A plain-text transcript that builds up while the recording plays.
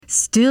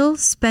Still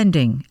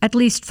spending, at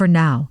least for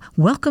now.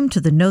 Welcome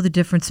to the Know the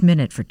Difference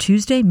Minute for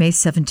Tuesday, May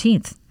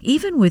 17th.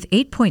 Even with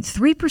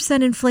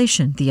 8.3%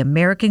 inflation, the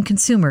American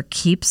consumer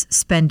keeps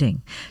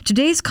spending.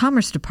 Today's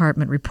Commerce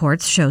Department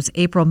reports shows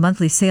April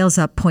monthly sales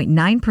up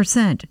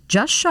 0.9%,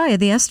 just shy of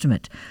the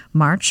estimate.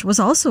 March was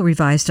also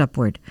revised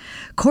upward.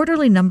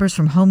 Quarterly numbers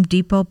from Home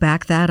Depot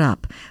back that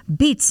up.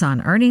 Beats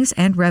on earnings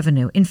and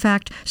revenue. In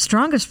fact,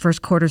 strongest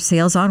first quarter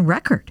sales on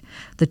record.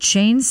 The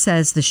chain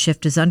says the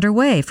shift is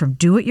underway from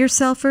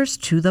do-it-yourselfers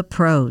to the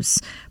pros.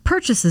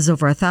 Purchases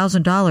over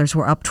 $1,000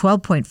 were up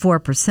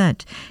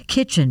 12.4%.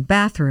 Kitchen,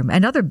 bathroom,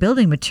 and other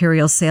building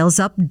material sales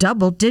up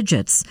double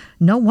digits.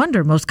 No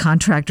wonder most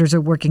contractors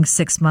are working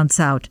 6 months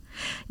out.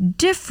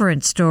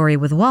 Different story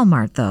with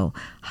Walmart, though.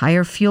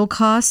 Higher fuel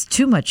costs,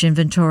 too much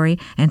inventory,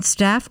 and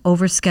staff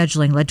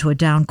overscheduling led to a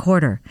down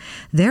quarter.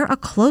 They're a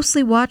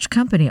closely watched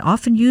company,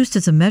 often used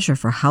as a measure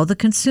for how the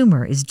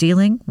consumer is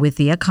dealing with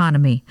the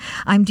economy.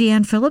 I'm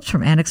Deanne Phillips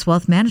from Annex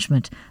Wealth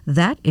Management.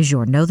 That is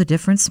your Know the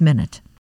Difference Minute.